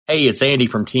Hey, it's Andy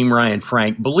from Team Ryan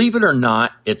Frank. Believe it or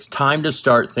not, it's time to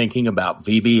start thinking about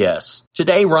VBS.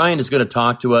 Today, Ryan is going to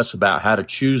talk to us about how to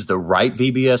choose the right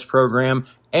VBS program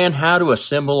and how to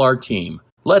assemble our team.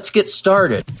 Let's get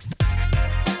started.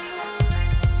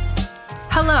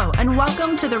 Hello, and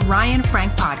welcome to the Ryan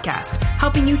Frank Podcast,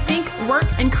 helping you think,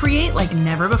 work, and create like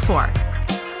never before.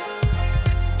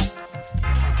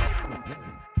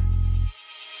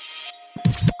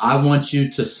 I want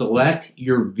you to select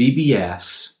your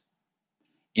VBS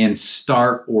and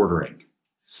start ordering.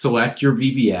 Select your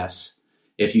VBS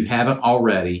if you haven't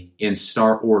already and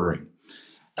start ordering.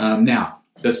 Now,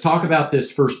 let's talk about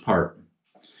this first part.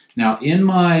 Now, in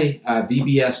my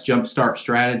VBS Jumpstart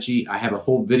strategy, I have a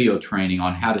whole video training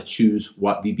on how to choose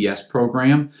what VBS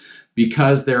program,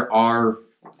 because there are,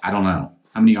 I don't know,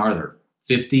 how many are there?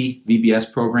 50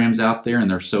 VBS programs out there,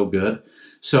 and they're so good.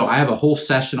 So I have a whole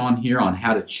session on here on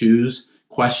how to choose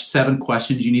 7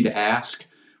 questions you need to ask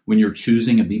when you're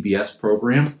choosing a VBS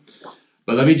program.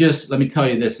 But let me tell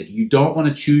you this, that you don't want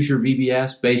to choose your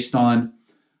VBS based on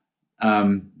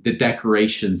the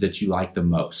decorations that you like the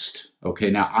most.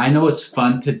 Okay, now I know it's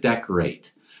fun to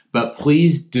decorate, but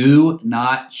please do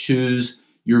not choose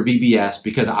your VBS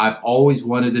because I've always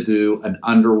wanted to do an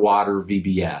underwater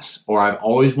VBS, or I've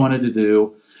always wanted to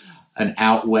do an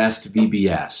out west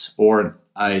VBS, or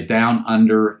a down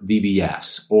under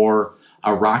VBS, or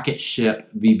a rocket ship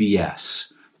VBS.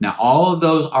 Now, all of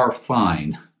those are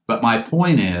fine, but my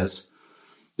point is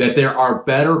that there are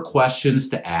better questions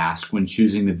to ask when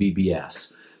choosing the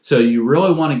VBS. So you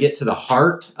really want to get to the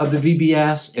heart of the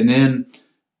VBS, and then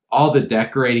all the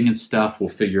decorating and stuff we'll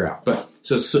figure out. But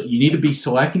so you need to be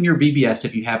selecting your VBS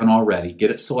if you haven't already. Get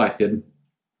it selected,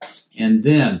 and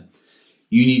then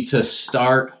you need to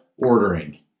start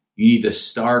ordering. You need to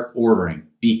start ordering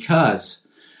because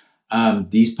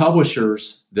these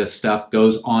publishers, this stuff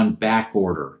goes on back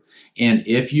order. And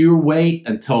if you wait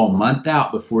until a month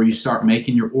out before you start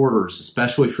making your orders,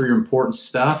 especially for your important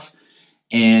stuff,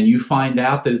 and you find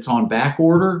out that it's on back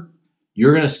order,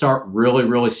 you're going to start really,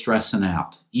 really stressing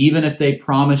out. Even if they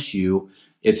promise you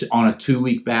it's on a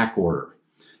 2-week back order.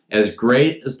 As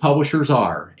great as publishers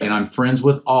are, and I'm friends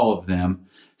with all of them,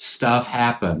 stuff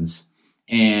happens.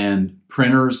 And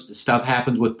stuff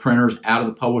happens with printers out of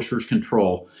the publisher's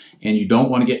control, and you don't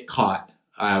want to get caught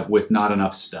with not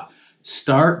enough stuff.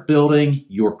 Start building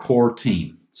your core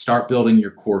team. Start building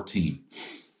your core team.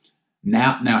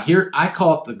 Now here, I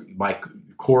call it my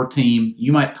core team.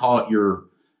 You might call it your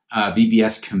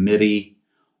VBS committee,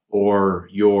 or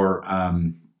your,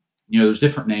 there's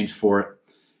different names for it.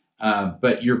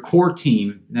 But your core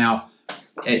team. Now,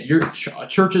 at your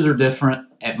churches are different.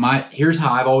 Here's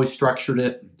how I've always structured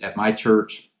it at my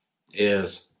church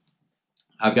is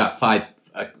I've got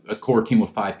a core team with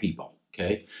 5 people.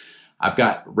 Okay. I've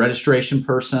got a registration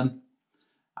person.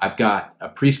 I've got a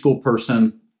preschool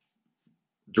person,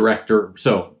 director.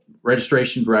 So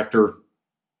registration director,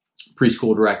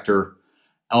 preschool director,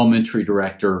 elementary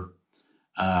director,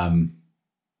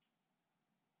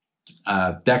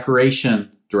 decorations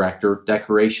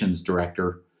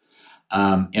director,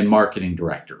 and marketing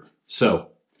director. So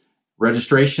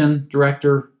registration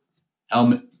director,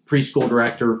 preschool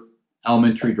director,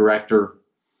 elementary director,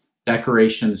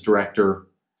 decorations director,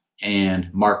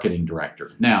 and marketing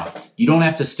director. Now, you don't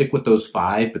have to stick with those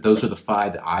 5, but those are the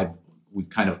 5 that we've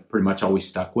kind of pretty much always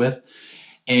stuck with.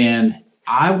 And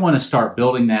I want to start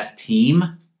building that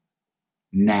team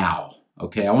now.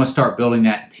 Okay, I want to start building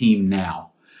that team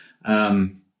now,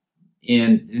 and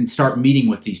start meeting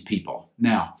with these people.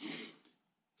 Now,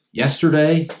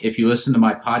 yesterday, if you listen to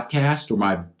my podcast or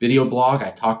my video blog,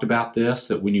 I talked about this,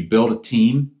 that when you build a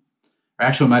team, or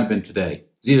actually it might have been today.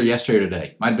 It's either yesterday or today.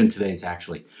 It might have been today's,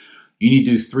 actually. You need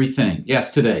to do 3 things.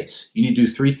 Yes, today's. You need to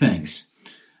do 3 things.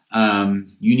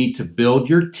 You need to build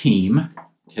your team,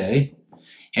 okay?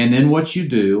 And then what you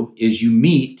do is you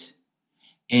meet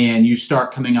and you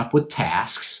start coming up with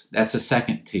tasks. That's the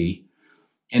second T.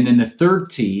 And then the third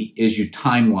T is you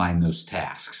timeline those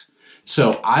tasks.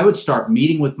 So I would start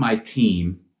meeting with my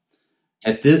team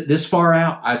at this far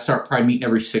out. I'd start probably meeting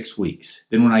every 6 weeks.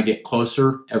 Then when I get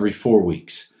closer, every 4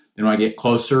 weeks. Then when I get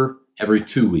closer, every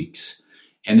 2 weeks.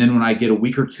 And then when I get a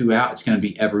week or 2 out, it's going to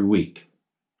be every week.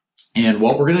 And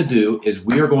what we're going to do is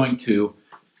we are going to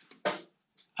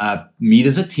meet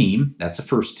as a team. That's the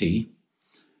first T.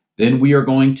 Then we are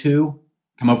going to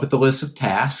come up with a list of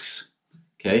tasks.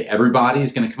 Okay, everybody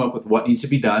is going to come up with what needs to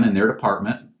be done in their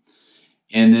department,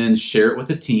 and then share it with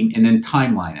the team, and then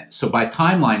timeline it. So by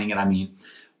timelining it, I mean,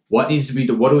 what do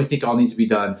we think all needs to be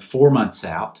done 4 months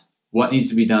out? What needs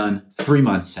to be done 3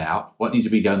 months out? What needs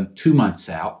to be done 2 months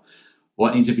out?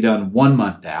 what needs to be done 1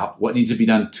 month out, what needs to be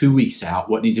done 2 weeks out,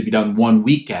 what needs to be done 1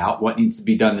 week out, what needs to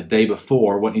be done the day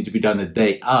before, what needs to be done the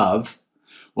day of,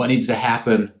 what needs to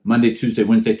happen Monday, Tuesday,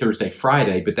 Wednesday, Thursday,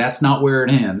 Friday, but that's not where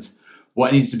it ends.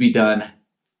 What needs to be done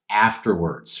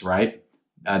afterwards, right?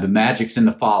 The magic's in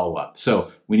the follow-up.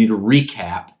 So we need to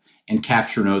recap and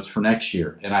capture notes for next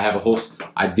year. And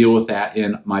I deal with that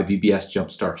in my VBS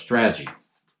Jumpstart strategy.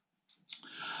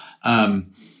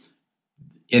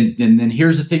 And then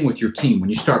here's the thing with your team. When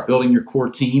you start building your core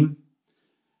team,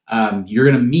 you're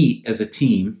going to meet as a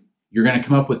team. You're going to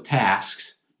come up with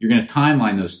tasks. You're going to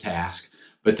timeline those tasks.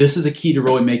 But this is a key to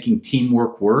really making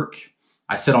teamwork work.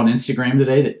 I said on Instagram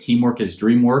today that teamwork is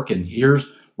dream work. And here's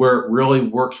where it really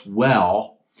works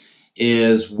well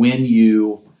is when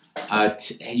you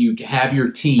have your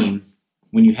team,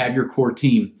 when you have your core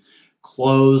team,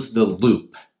 close the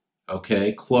loop.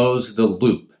 Okay, close the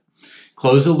loop.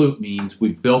 Close the loop means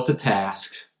we've built the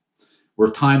tasks,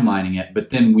 we're timelining it, but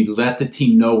then we let the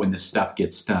team know when this stuff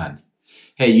gets done.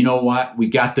 Hey, you know what? We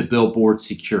got the billboard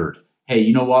secured. Hey,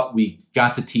 you know what? We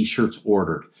got the t-shirts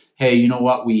ordered. Hey, you know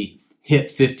what? We hit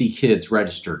 50 kids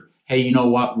registered. Hey, you know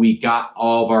what? We got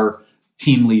all of our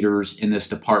team leaders in this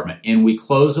department. And we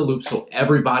close the loop so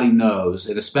everybody knows,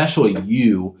 and especially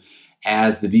you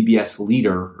as the VBS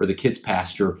leader or the kids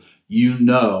pastor, you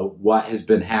know what has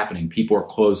been happening. People are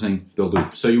closing the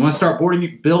loop. So you want to start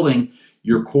building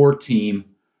your core team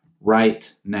right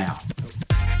now.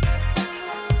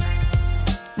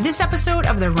 This episode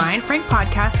of the Ryan Frank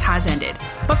Podcast has ended,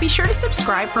 but be sure to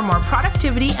subscribe for more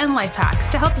productivity and life hacks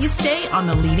to help you stay on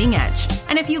the leading edge.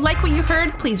 And if you like what you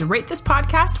heard, please rate this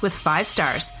podcast with 5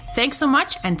 stars. Thanks so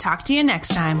much and talk to you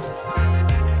next time.